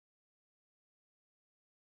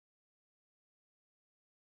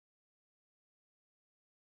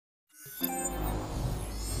The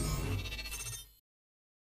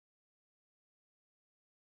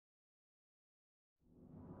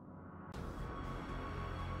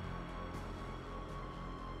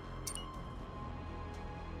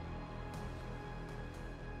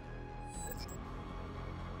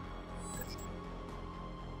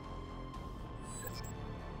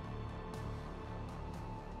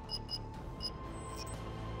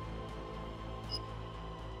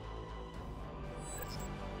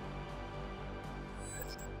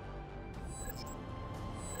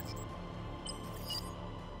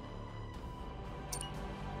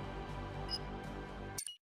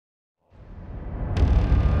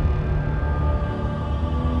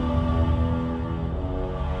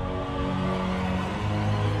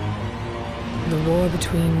war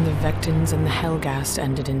between the Vectans and the Helghast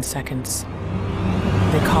ended in seconds.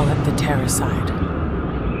 They call it the Terracide.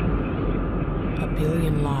 1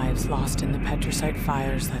 billion lives lost in the Petricite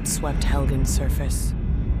fires that swept Helgen's surface,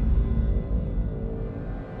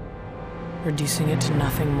 reducing it to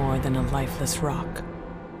nothing more than a lifeless rock.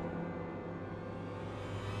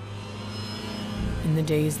 In the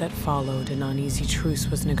days that followed, an uneasy truce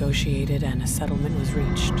was negotiated and a settlement was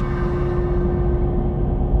reached.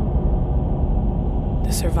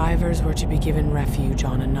 The survivors were to be given refuge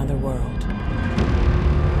on another world.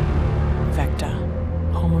 Vecta,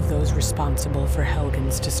 home of those responsible for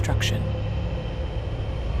Helgen's destruction.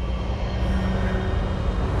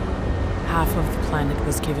 Half of the planet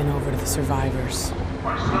was given over to the survivors,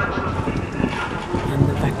 and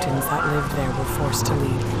the Vectans that lived there were forced to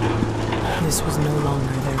leave. This was no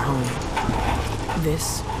longer their home.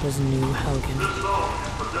 This was New Helgen.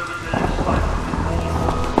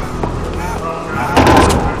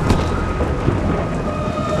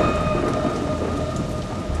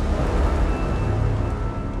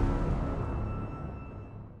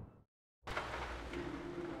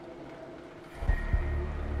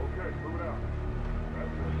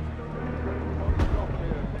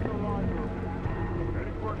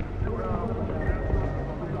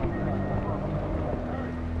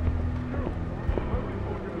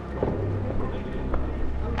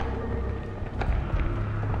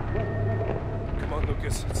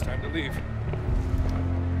 It's time to leave.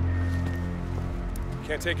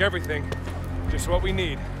 Can't take everything, just what we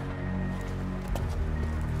need.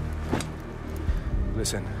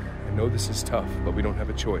 Listen, I know this is tough, but we don't have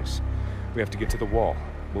a choice. We have to get to the wall.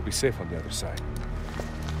 We'll be safe on the other side.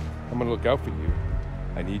 I'm gonna look out for you.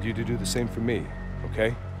 I need you to do the same for me,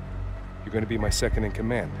 okay? You're gonna be my second in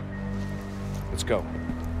command. Let's go.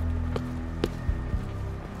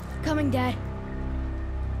 Coming, Dad.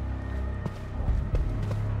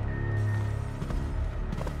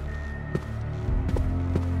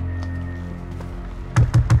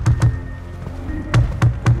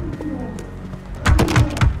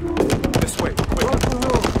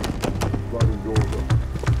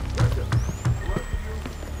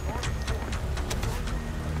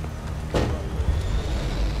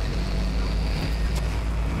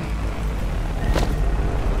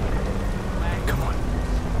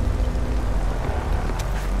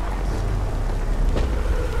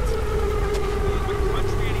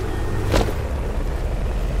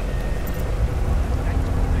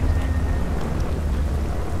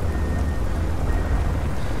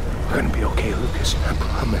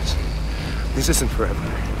 This isn't forever.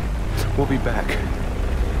 We'll be back.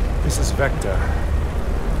 This is Vecta.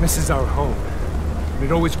 This is our home. And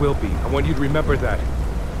it always will be. I want you to remember that.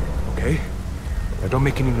 Okay? Now don't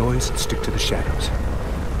make any noise and stick to the shadows.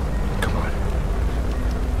 Come on.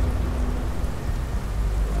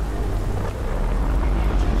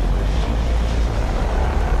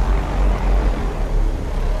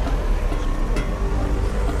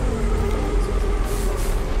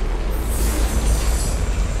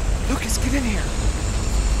 Lucas, get in here!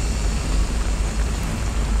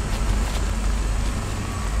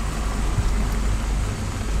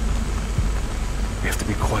 We have to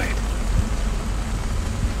be quiet.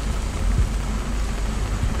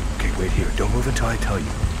 Okay, wait here. Don't move until I tell you.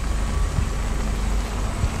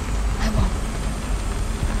 I won't.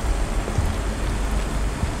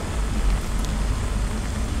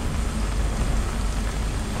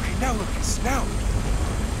 Okay, now, Lucas, now!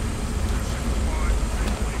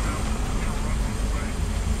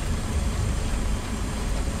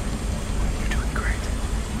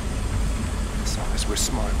 We're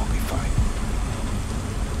smart, we'll be fine.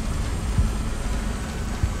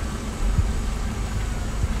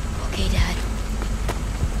 Okay, Dad.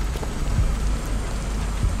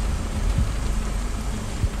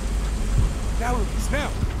 Now, Lucas, now!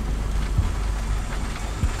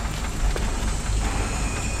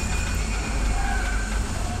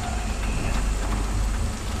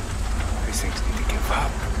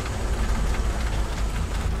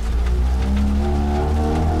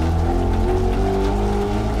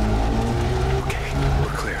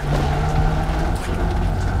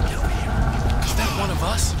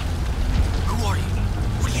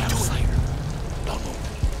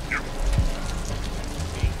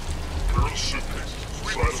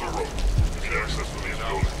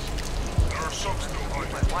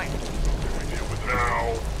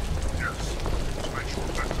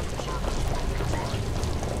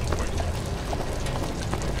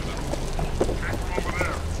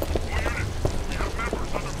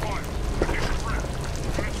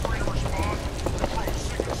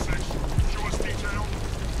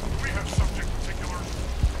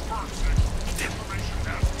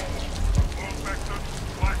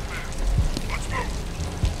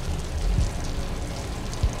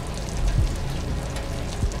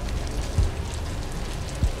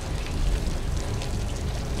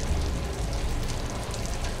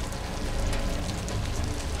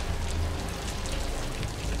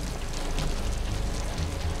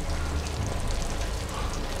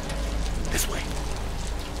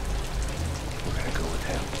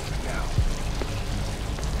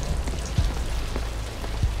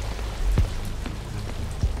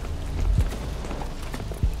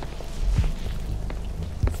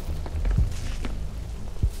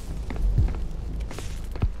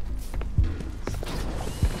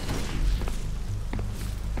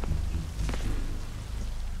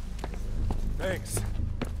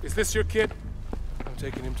 Is this your kid? I'm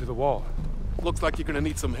taking him to the wall. Looks like you're gonna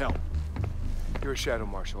need some help. You're a shadow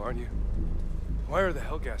marshal, aren't you? Why are the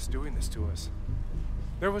Hellgas doing this to us?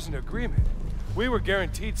 There was an agreement. We were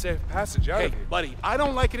guaranteed safe passage out Hey, of here. buddy, I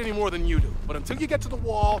don't like it any more than you do. But until you get to the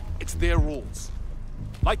wall, it's their rules.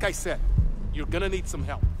 Like I said, you're gonna need some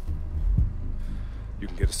help. You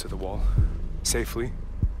can get us to the wall? Safely?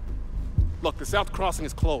 Look, the south crossing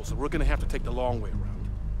is closed, so we're gonna have to take the long way around.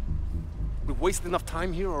 We've wasted enough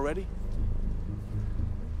time here already.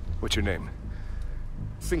 What's your name?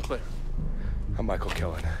 Sinclair. I'm Michael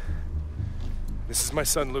Kellen. This is my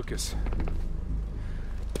son, Lucas.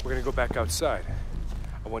 We're gonna go back outside.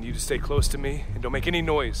 I want you to stay close to me and don't make any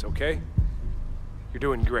noise, okay? You're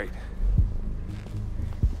doing great.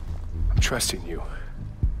 I'm trusting you.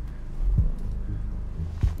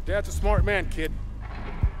 Dad's a smart man, kid.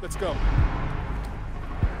 Let's go.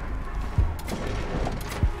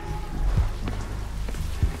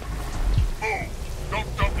 Move!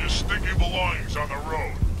 Don't dump your stinky belongings on the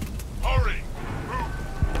road. Hurry! Move!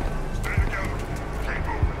 Stay together. Keep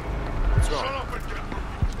moving. What's Shut wrong? up and get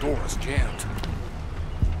moving. The door is jammed.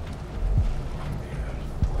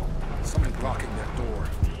 Something blocking that door.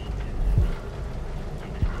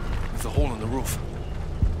 There's a hole in the roof.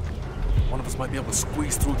 One of us might be able to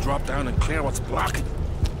squeeze through, drop down, and clear what's blocking.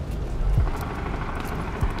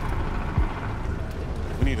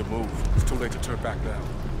 We need to move. It's too late to turn back now.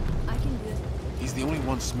 I can do it. He's the only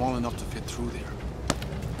one small enough to fit through there.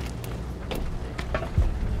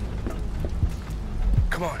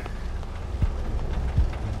 Come on.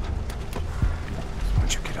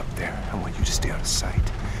 Once you get up there, I want you to stay out of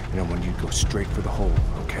sight. And I want you to go straight for the hole,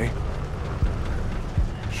 okay?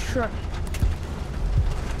 Sure.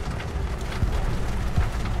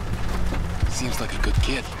 Seems like a good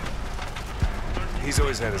kid. He's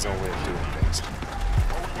always had his own way of doing things.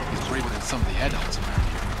 He's braver than some of the adults around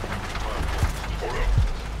here. Hold up.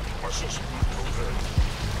 I saw some movement over there.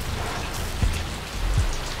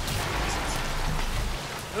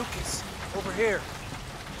 Lucas, over here.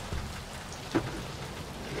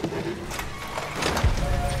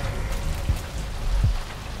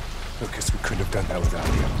 Lucas, we couldn't have done that without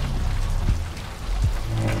you.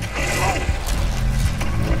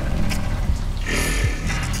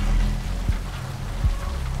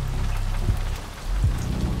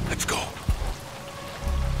 Let's go.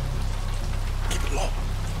 Keep it low.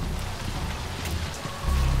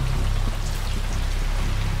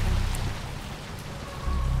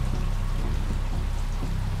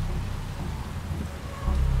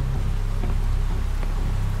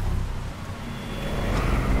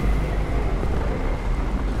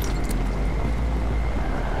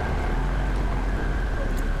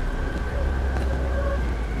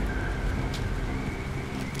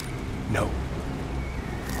 No.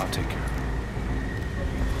 I'll take care of it.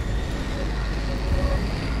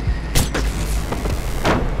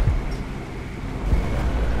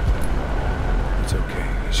 It's okay.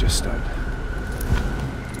 He's just stunned.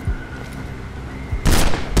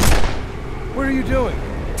 What are you doing?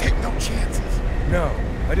 Take no chances. No,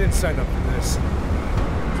 I didn't sign up for this.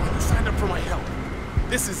 You signed up for my help.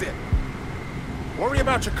 This is it. Worry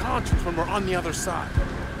about your conscience when we're on the other side.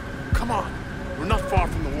 Come on. We're not far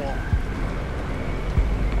from the wall.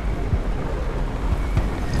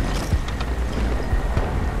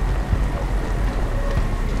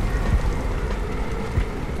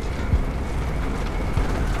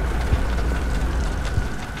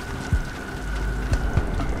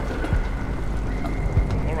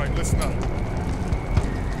 All right, listen up.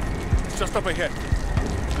 It's just up ahead.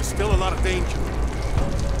 There's still a lot of danger.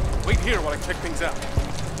 Wait here while I check things out.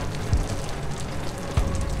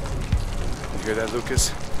 You hear that,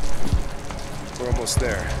 Lucas? We're almost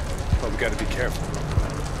there, but we gotta be careful.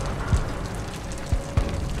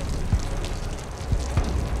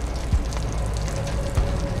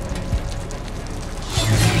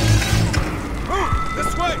 Move!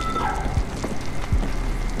 This way!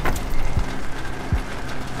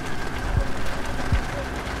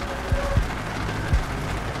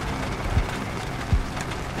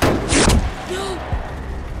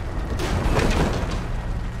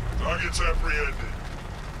 Target's apprehended.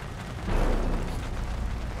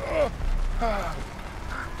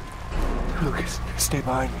 Lucas, stay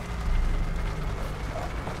behind me.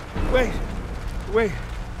 Wait! Wait!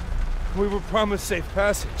 We were promised safe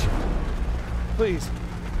passage. Please.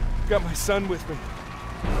 I've got my son with me.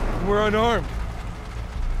 We're unarmed.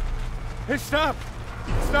 Hey, stop!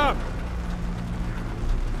 Stop!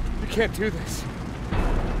 You can't do this.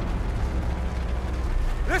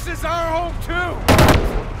 This is our home, too!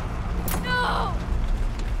 No!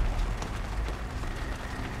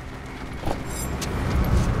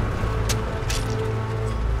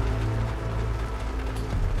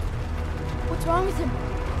 What's wrong with him?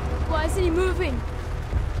 Why isn't he moving?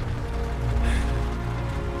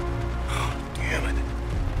 Damn it.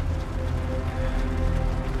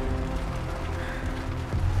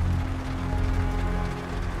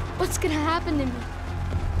 What's gonna happen to me?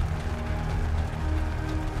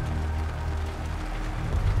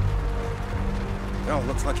 Well,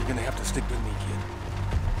 looks like you're gonna have to stick with me, kid.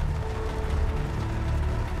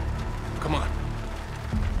 Come on.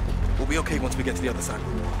 We'll be okay once we get to the other side of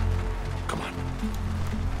the wall. Come on.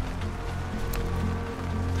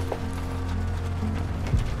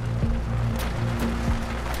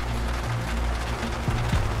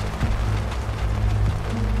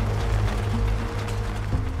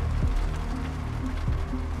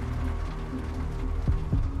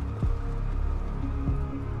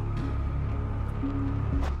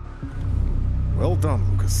 Well done,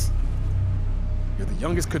 Lucas. You're the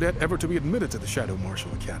youngest cadet ever to be admitted to the Shadow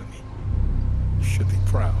Marshal Academy. You should be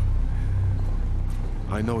proud.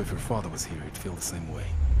 I know if your father was here, he'd feel the same way.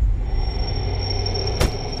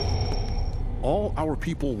 All our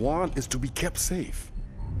people want is to be kept safe.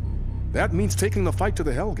 That means taking the fight to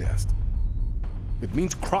the Helghast. It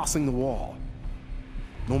means crossing the wall.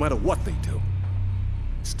 No matter what they do.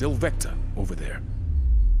 Still Vector over there.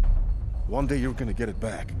 One day you're gonna get it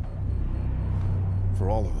back. For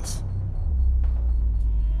all of us.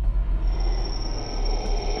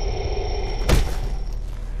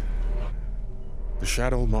 The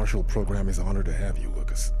Shadow Marshal program is honored to have you,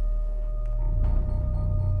 Lucas.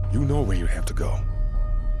 You know where you have to go.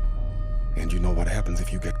 And you know what happens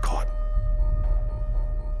if you get caught.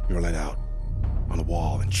 You're let out, on a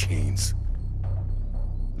wall in chains,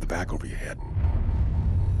 with the bag over your head.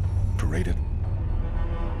 Paraded,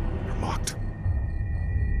 or mocked,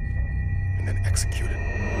 and then executed.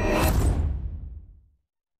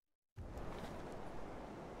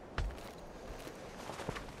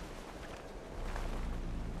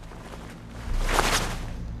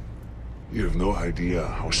 You have no idea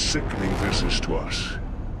how sickening this is to us.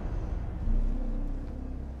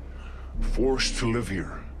 Forced to live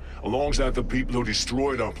here, alongside the people who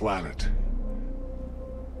destroyed our planet.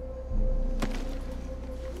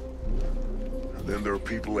 And then there are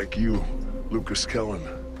people like you, Lucas Kellen,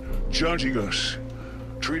 judging us,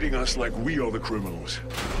 treating us like we are the criminals.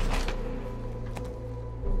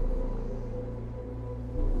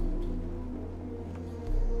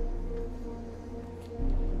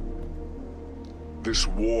 This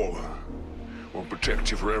wall won't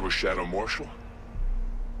protect you forever, Shadow Marshal.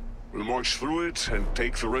 We'll march through it and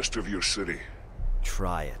take the rest of your city.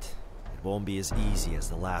 Try it. It won't be as easy as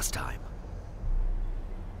the last time.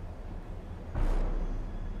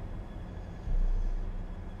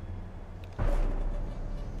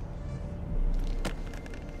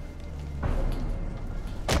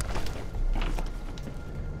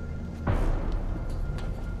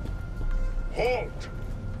 Halt!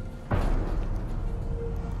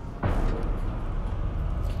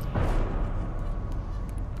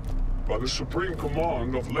 By the supreme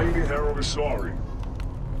command of Lady Herovisari,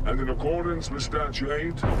 and in accordance with Statute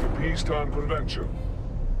 8 of the Peacetime Convention,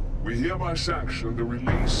 we hereby sanction the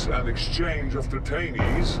release and exchange of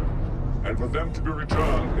detainees, and for them to be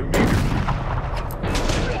returned immediately.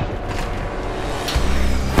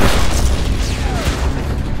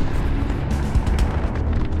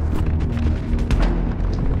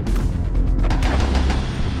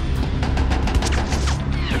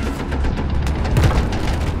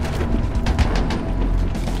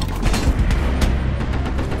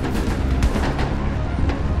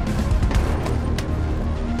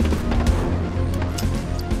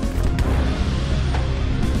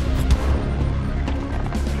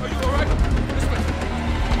 Are you alright?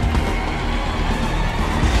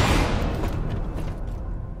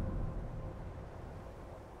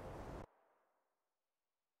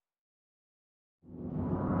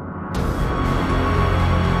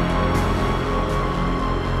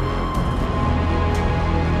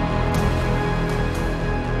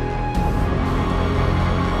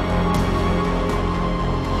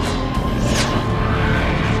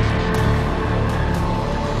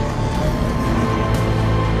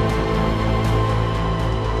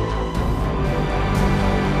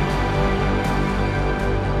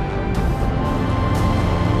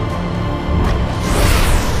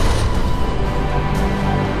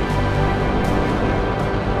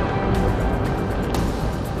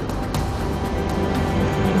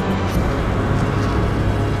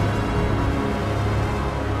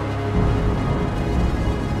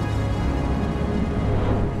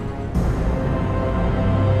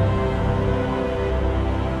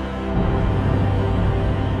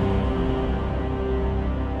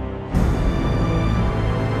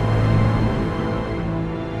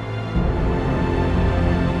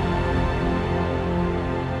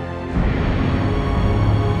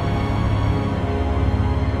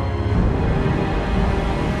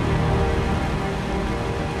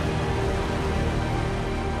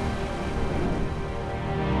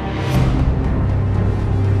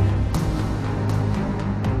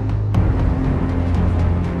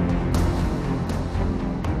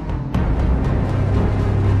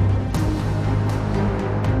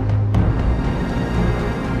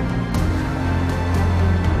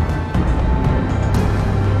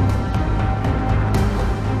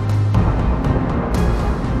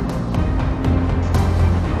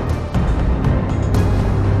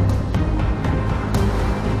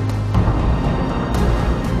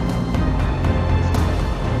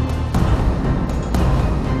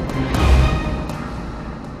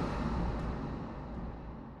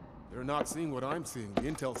 not seeing what I'm seeing. The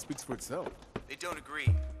intel speaks for itself. They don't agree.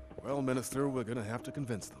 Well, Minister, we're gonna have to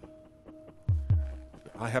convince them.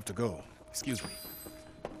 I have to go. Excuse me.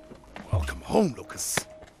 Welcome home, Lucas.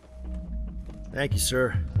 Thank you,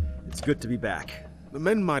 sir. It's good to be back. The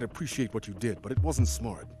men might appreciate what you did, but it wasn't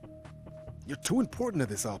smart. You're too important to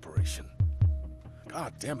this operation.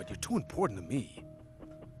 God damn it, you're too important to me.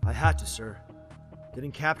 I had to, sir.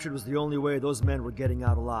 Getting captured was the only way those men were getting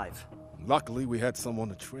out alive. Luckily, we had someone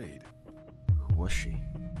to trade. Who was she?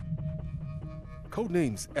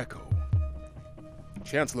 Codename's Echo.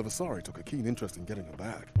 Chancellor Vasari took a keen interest in getting her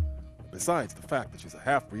back. Besides the fact that she's a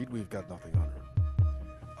half-breed, we've got nothing on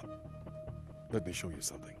her. Let me show you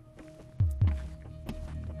something.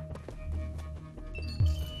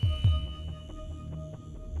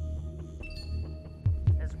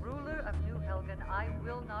 As ruler of New Helgen, I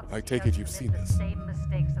will not I take it you've seen this. The same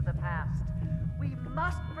mistakes of the past. We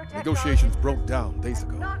must protect Negotiations our broke down days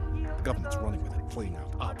ago. not yield The government's to running those with it, playing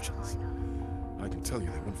out options. I can tell you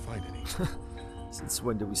they wouldn't find any. Since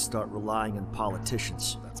when did we start relying on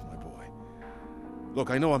politicians? That's my boy. Look,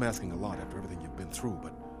 I know I'm asking a lot after everything you've been through,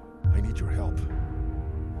 but I need your help.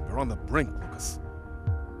 We're on the brink, Lucas.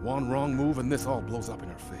 One wrong move and this all blows up in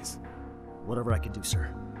our face. Whatever I can do, sir.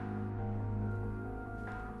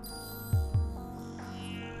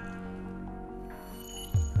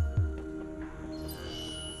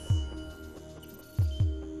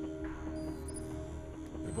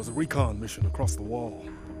 It was a recon mission across the wall.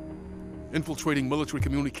 Infiltrating military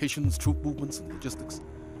communications, troop movements, and logistics.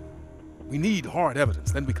 We need hard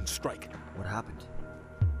evidence, then we can strike. What happened?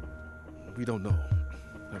 We don't know.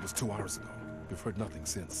 That was 2 hours ago. We've heard nothing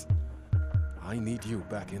since. I need you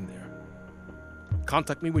back in there.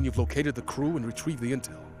 Contact me when you've located the crew and retrieved the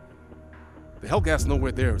intel. The Hellgas know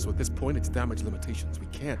we're there, so at this point it's damage limitations. We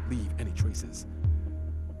can't leave any traces.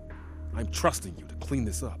 I'm trusting you to clean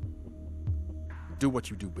this up. Do what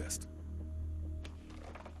you do best.